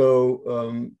 So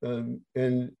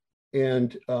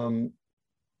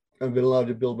I've been allowed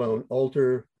to build my own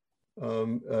altar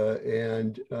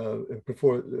and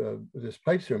perform this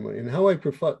pipe ceremony. And how I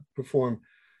perform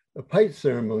a pipe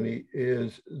ceremony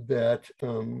is that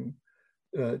so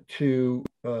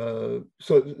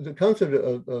the concept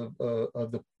of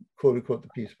the quote unquote the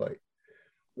peace pipe.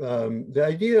 The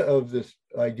idea of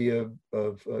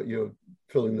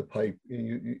filling the pipe,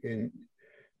 and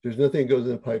there's nothing that goes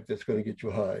in the pipe that's going to get you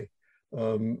high.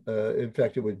 In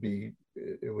fact, it would be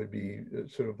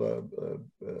sort of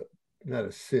not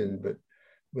a sin, but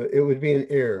it would be an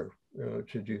error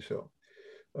to do so.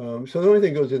 So the only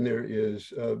thing that goes in there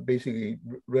is basically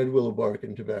red willow bark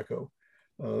and tobacco.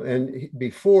 And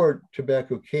before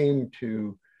tobacco came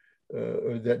to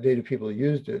or that Native people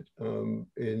used it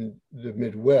in the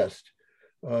Midwest,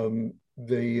 it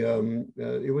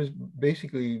was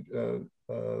basically a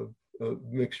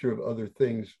mixture of other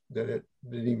things that it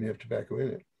didn't even have tobacco in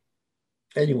it.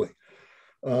 Anyway,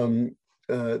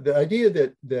 the idea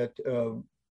that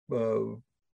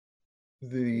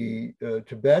the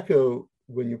tobacco,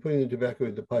 when you're putting the tobacco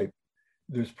in the pipe,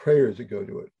 there's prayers that go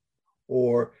to it.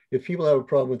 Or if people have a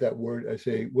problem with that word, I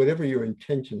say, whatever your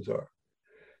intentions are.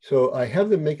 So I have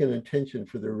them make an intention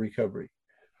for their recovery.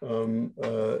 And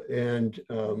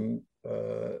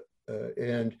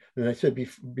I said,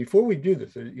 before we do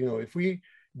this, if we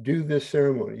do this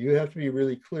ceremony, you have to be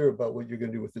really clear about what you're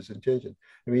going to do with this intention.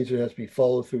 It means there has to be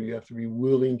follow through. You have to be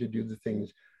willing to do the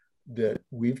things that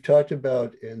we've talked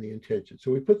about and the intention.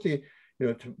 So we put the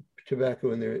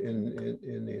tobacco in there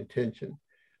in the intention.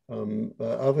 I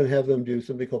often have them do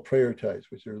something called prayer ties,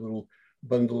 which are little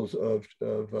bundles of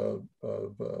a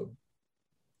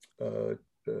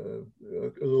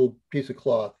little piece of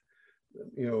cloth,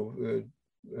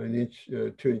 an inch,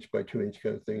 2-inch by 2-inch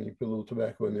kind of thing. You put a little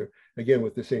tobacco in there, again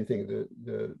with the same thing,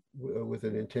 with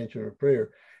an intention or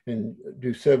prayer, and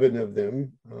do 7 of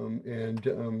them, and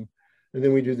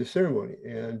then we do the ceremony.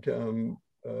 And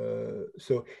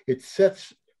so it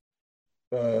sets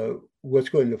what's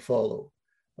going to follow.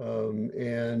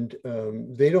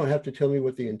 They don't have to tell me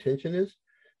what the intention is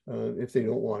if they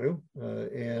don't want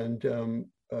to.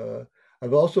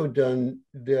 I've also done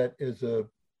that as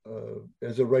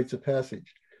a rites of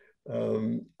passage.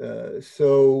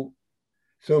 So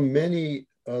many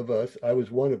of us, I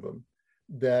was one of them,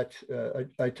 that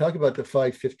I talk about the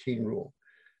 5-15 rule.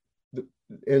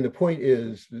 And the point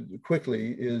is,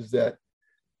 quickly, is that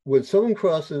when someone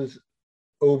crosses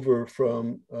over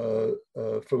from a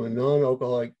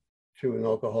non-alcoholic to an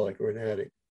alcoholic or an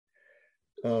addict,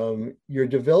 your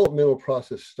developmental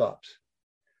process stops.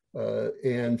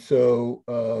 And so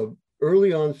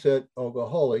early onset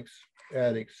alcoholics,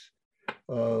 addicts,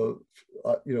 for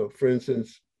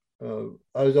instance,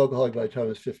 I was alcoholic by the time I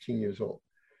was 15 years old.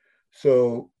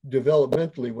 So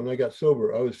developmentally, when I got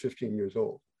sober, I was 15 years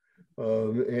old.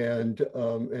 And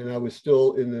I was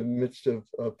still in the midst of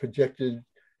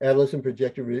adolescent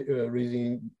projected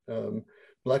reasoning,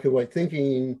 black and white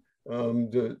thinking,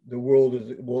 the world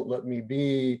won't let me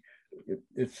be,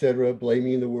 etc.,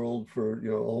 blaming the world for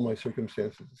all my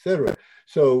circumstances, etc.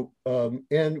 So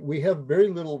and we have very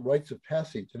little rites of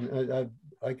passage, and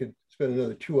I could spend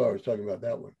another 2 hours talking about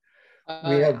that one.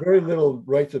 We have very little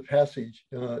rites of passage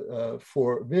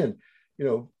for men.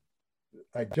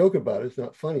 I joke about it. It's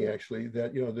not funny, actually,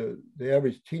 that the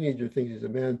average teenager thinks he's a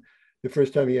man the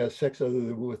first time he has sex other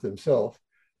than with himself,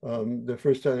 the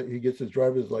first time he gets his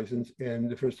driver's license, and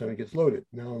the first time he gets loaded.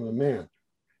 Now I'm a man,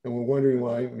 and we're wondering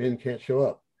why men can't show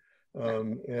up.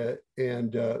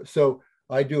 So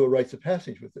I do a rites of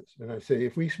passage with this, and I say,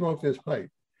 if we smoke this pipe,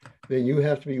 then you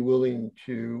have to be willing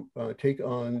to take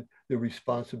on the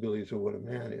responsibilities of what a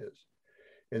man is.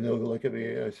 And they'll look at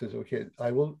me, and I says, okay, I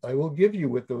will give you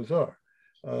what those are,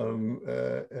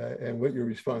 and what your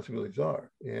responsibilities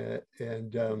are,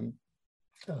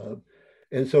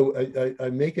 and so I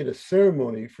make it a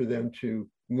ceremony for them to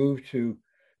move to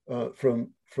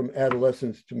from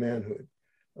adolescence to manhood,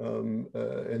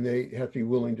 and they have to be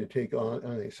willing to take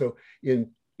on it. So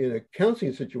in a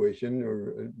counseling situation,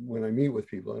 or when I meet with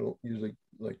people, I don't usually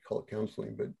like to call it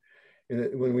counseling, but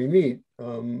when we meet,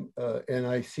 and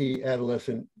I see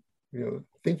adolescent,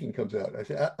 thinking comes out, I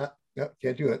say,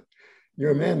 can't do it.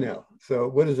 You're a man now. So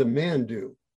what does a man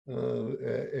do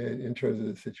in terms of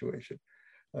the situation?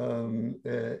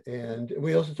 And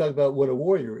we also talk about what a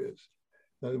warrior is.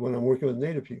 When I'm working with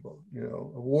Native people,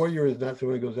 a warrior is not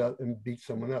someone who goes out and beats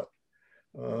someone up,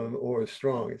 or is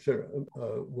strong, etc.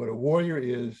 What a warrior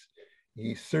is,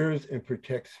 he serves and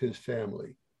protects his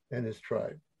family and his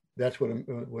tribe. That's what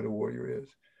a warrior is.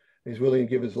 He's willing to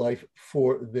give his life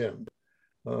for them.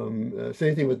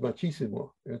 Same thing with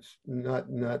machismo. It's not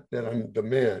that I'm the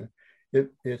man.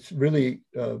 It's really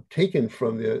taken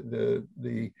from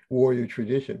the warrior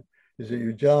tradition, is that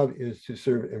your job is to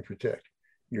serve and protect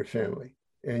your family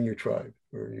and your tribe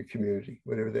or your community,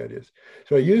 whatever that is.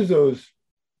 So I use the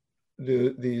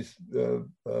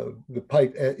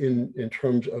pipe in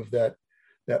terms of that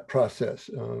process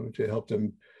to help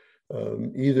them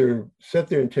either set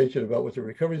their intention about what the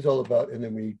recovery is all about, and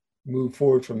then we move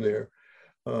forward from there,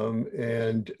 have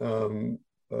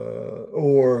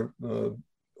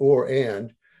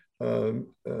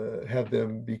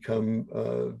them become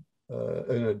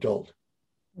an adult.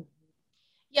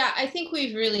 Yeah, I think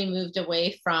we've really moved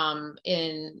away from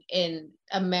in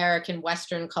American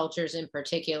Western cultures in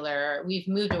particular. We've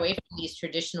moved away from these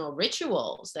traditional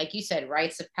rituals, like you said,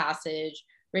 rites of passage,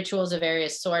 rituals of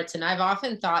various sorts. And I've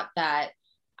often thought that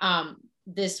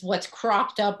this what's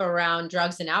cropped up around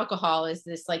drugs and alcohol is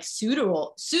this like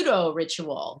pseudo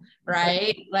ritual,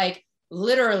 right? Like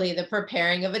literally the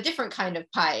preparing of a different kind of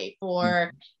pipe,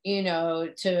 or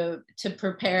to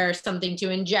prepare something to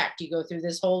inject, you go through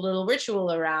this whole little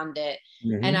ritual around it.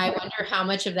 And I wonder how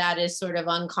much of that is sort of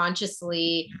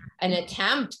unconsciously an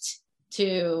attempt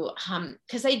to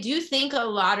because I do think a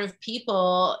lot of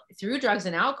people through drugs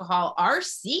and alcohol are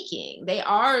seeking, they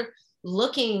are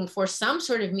looking for some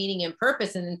sort of meaning and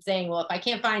purpose, and saying, well, if I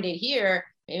can't find it here,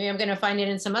 maybe I'm going to find it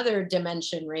in some other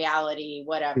dimension, reality,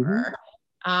 whatever.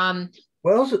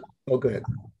 Well, also, oh, go ahead.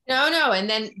 No, and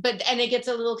then, and it gets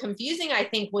a little confusing, I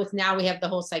think, with now we have the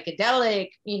whole psychedelic,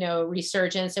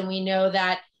 resurgence, and we know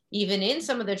that even in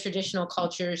some of the traditional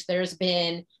cultures, there's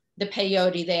been the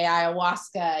peyote, the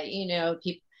ayahuasca,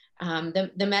 people,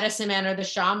 the medicine man or the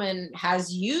shaman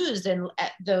has used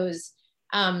those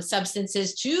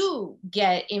substances to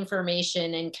get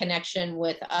information and connection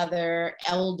with other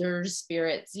elders,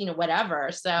 spirits, whatever.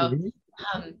 So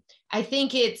I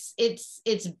think it's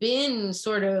been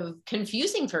sort of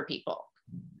confusing for people.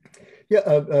 Yeah.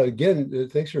 Again,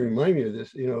 thanks for reminding me of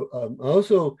this. I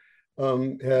also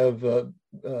have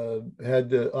had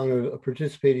the honor of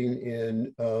participating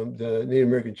in the Native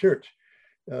American Church,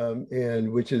 and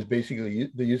which is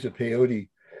basically the use of peyote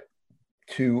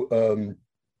to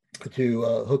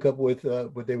hook up with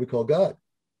what they would call God.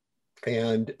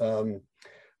 And I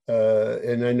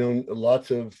know lots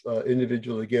of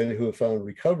individuals, again, who have found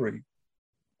recovery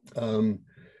through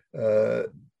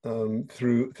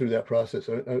that process.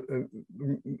 I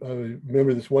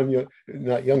remember this one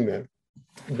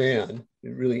man, a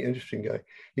really interesting guy.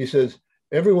 He says,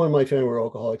 everyone in my family were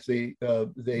alcoholics. They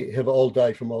have all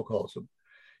died from alcoholism.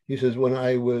 He says, when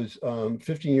I was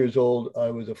 15 years old,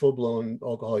 I was a full-blown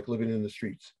alcoholic living in the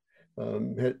streets.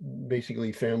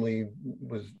 Basically, family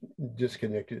was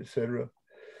disconnected, etc.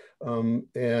 I'm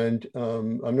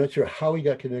not sure how he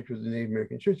got connected with the Native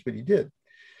American Church, but he did.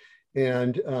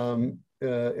 And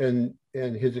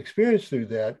his experience through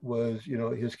that was,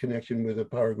 his connection with a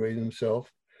power greater than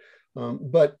himself,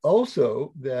 but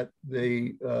also that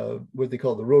they what they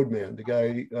call the roadman, the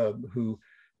guy who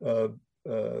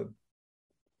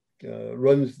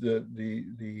runs the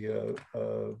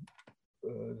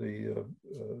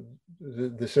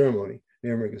ceremony,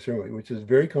 the American ceremony, which is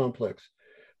very complex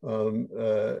and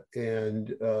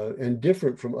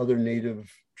different from other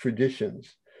Native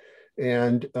traditions.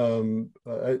 And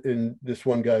this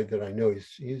one guy that I know,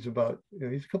 he's about,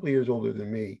 he's a couple of years older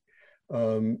than me,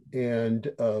 but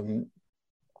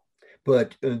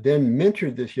then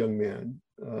mentored this young man.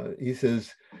 He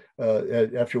says,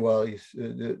 after a while, this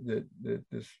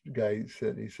guy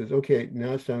said, he says, okay,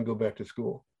 now it's time to go back to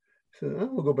school. He said, I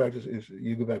will go back to,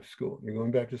 you go back to school. You're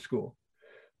going back to school.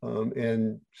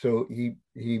 And so he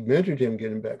mentored him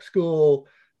getting back to school,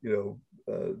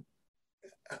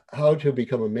 how to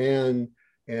become a man.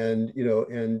 And,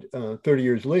 30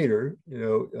 years later,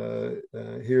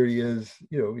 here he is,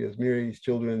 he has married, his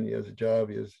children, he has a job,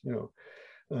 he has,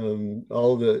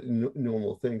 all the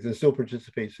normal things, and still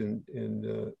participates in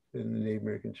the Native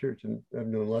American Church. And I've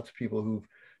known lots of people who've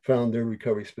found their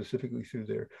recovery specifically through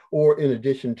there, or in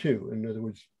addition to. In other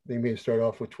words, they may have started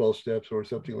off with 12 steps or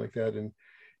something like that,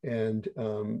 and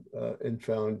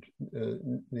found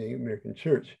the American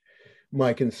Church.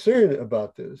 My concern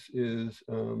about this is,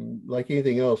 like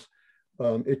anything else,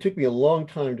 it took me a long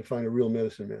time to find a real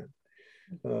medicine man.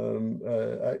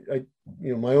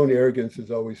 My own arrogance is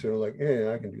always sort of like,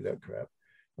 I can do that crap.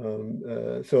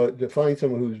 So to find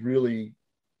someone who's really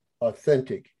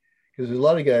authentic, because there's a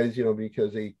lot of guys,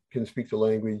 because they can speak the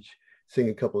language, sing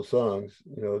a couple of songs,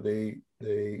 they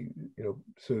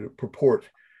sort of purport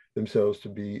themselves to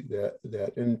be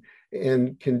that and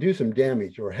can do some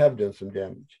damage, or have done some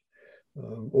damage.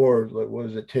 Or like, what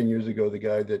was it, 10 years ago, the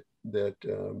guy that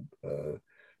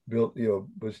built,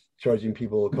 was charging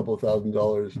people a couple of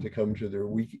 $1,000s to come to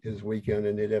his weekend,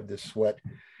 and they'd have this sweat,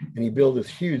 and he built this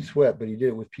huge sweat, but he did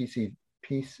it with PVC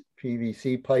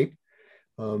pipe,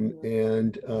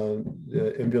 and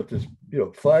built this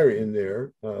fire in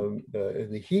there, and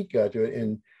the heat got to it,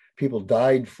 and people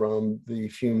died from the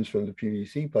fumes from the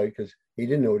PVC pipe because he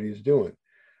didn't know what he was doing.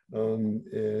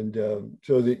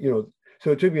 So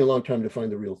it took me a long time to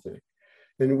find the real thing.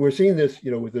 And we're seeing this,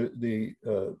 with the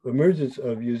emergence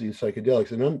of using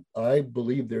psychedelics, and I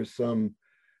believe there's some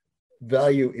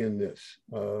value in this,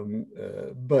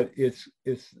 but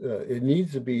it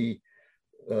needs to be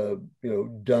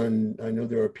done. I know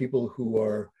there are people who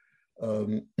are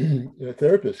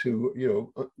therapists who,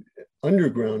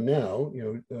 underground now,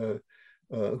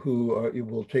 who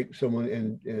will take someone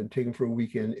and take them for a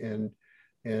weekend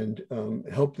and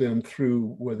help them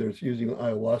through, whether it's using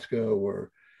ayahuasca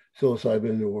or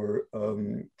psilocybin or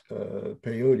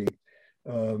peyote,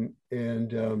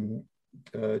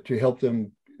 to help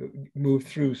them move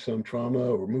through some trauma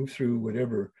or move through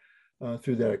whatever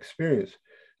through that experience.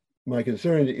 My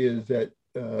concern is that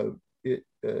it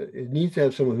needs to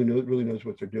have someone who really knows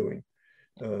what they're doing,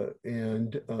 there's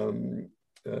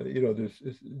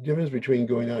a difference between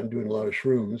going out and doing a lot of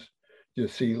shrooms,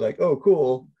 just see like, oh,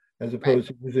 cool, as opposed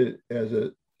to use it as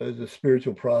a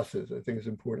spiritual process. I think it's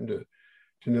important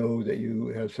to know that you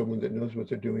have someone that knows what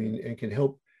they're doing and can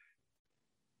help,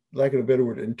 lack of a better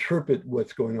word, interpret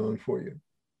what's going on for you.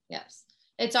 Yes.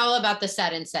 It's all about the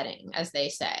set and setting, as they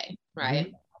say,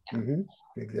 right? Mm-hmm. Mm-hmm.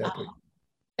 Exactly.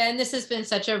 Ben, this has been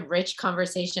such a rich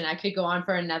conversation. I could go on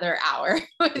for another hour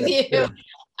with you. Yeah.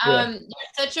 You're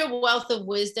such a wealth of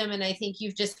wisdom, and I think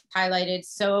you've just highlighted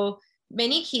so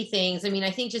many key things. I mean,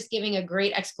 I think just giving a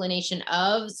great explanation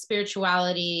of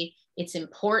spirituality, its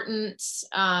importance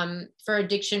for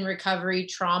addiction recovery,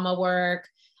 trauma work,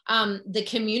 the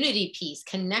community piece,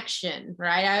 connection,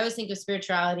 right? I always think of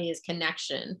spirituality as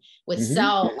connection with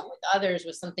self, with others,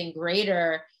 with something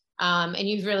greater. And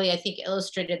you've really, I think,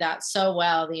 illustrated that so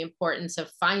well, the importance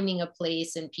of finding a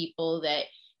place and people that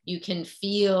you can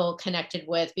feel connected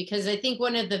with. Because I think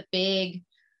one of the big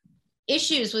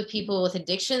issues with people with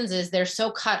addictions is they're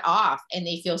so cut off and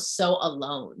they feel so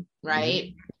alone,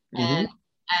 right? Mm-hmm. And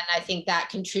I think that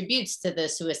contributes to the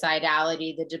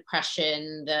suicidality, the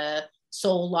depression, the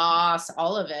soul loss,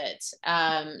 all of it.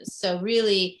 So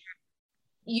really,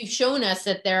 you've shown us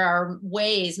that there are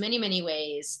ways, many, many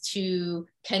ways to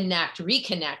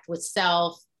reconnect with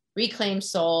self, reclaim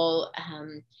soul,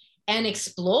 and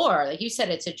explore. Like you said,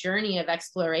 it's a journey of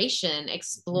exploration,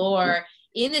 explore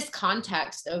in this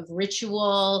context of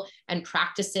ritual and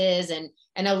practices. And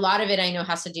a lot of it I know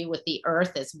has to do with the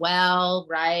earth as well,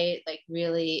 right? Like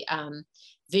really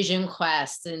vision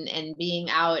quests and being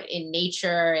out in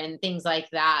nature and things like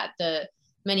that.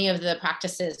 Many of the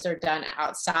practices are done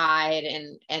outside,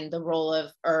 and the role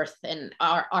of earth and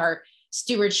our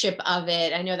stewardship of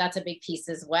it. I know that's a big piece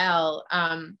as well.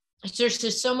 There's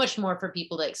just so much more for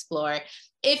people to explore.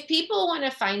 If people want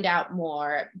to find out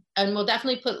more, and we'll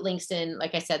definitely put links in,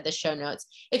 like I said, the show notes.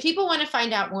 If people want to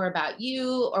find out more about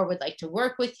you or would like to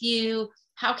work with you,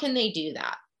 how can they do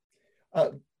that?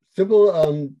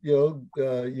 Simple.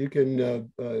 You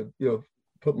can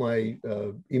put my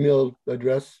email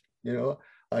address.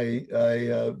 I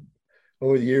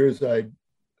over the years I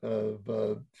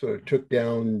sort of took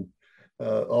down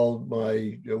all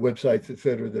my websites, et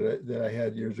cetera, that I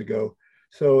had years ago.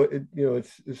 So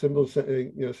it's simple.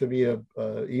 Send me a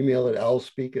email at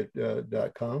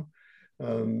owlspeak@.com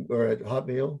or at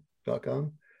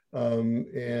hotmail.com,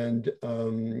 and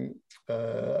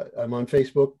I'm on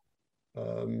Facebook.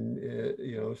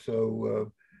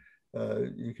 So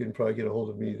you can probably get a hold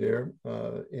of me there,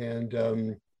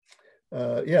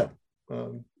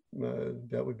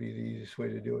 that would be the easiest way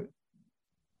to do it.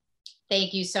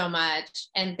 Thank you so much.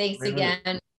 And thanks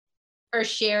again for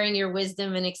sharing your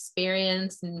wisdom and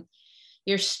experience and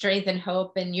your strength and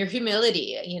hope and your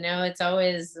humility. It's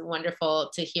always wonderful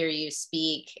to hear you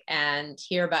speak and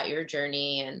hear about your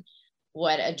journey and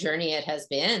what a journey it has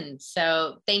been.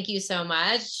 So thank you so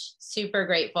much. Super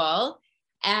grateful.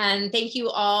 And thank you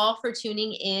all for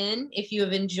tuning in. If you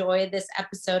have enjoyed this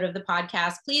episode of the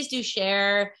podcast, please do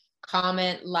share,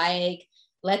 comment, like.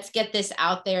 Let's get this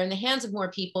out there in the hands of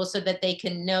more people so that they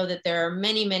can know that there are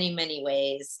many, many, many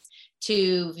ways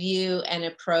to view and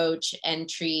approach and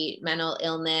treat mental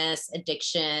illness,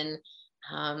 addiction.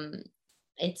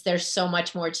 There's so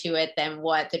much more to it than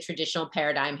what the traditional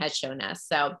paradigm has shown us.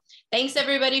 So thanks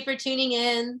everybody for tuning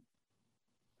in.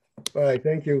 All right,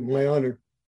 thank you. My honor.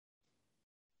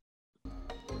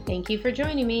 Thank you for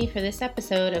joining me for this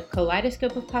episode of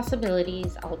Kaleidoscope of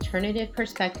Possibilities, Alternative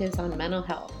Perspectives on Mental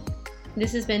Health.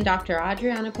 This has been Dr.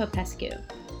 Adriana Popescu.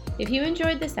 If you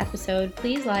enjoyed this episode,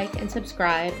 please like and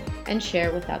subscribe and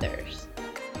share with others.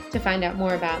 To find out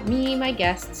more about me, my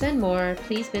guests, and more,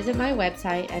 please visit my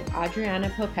website at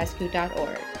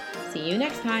adrianapopescu.org. See you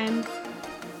next time.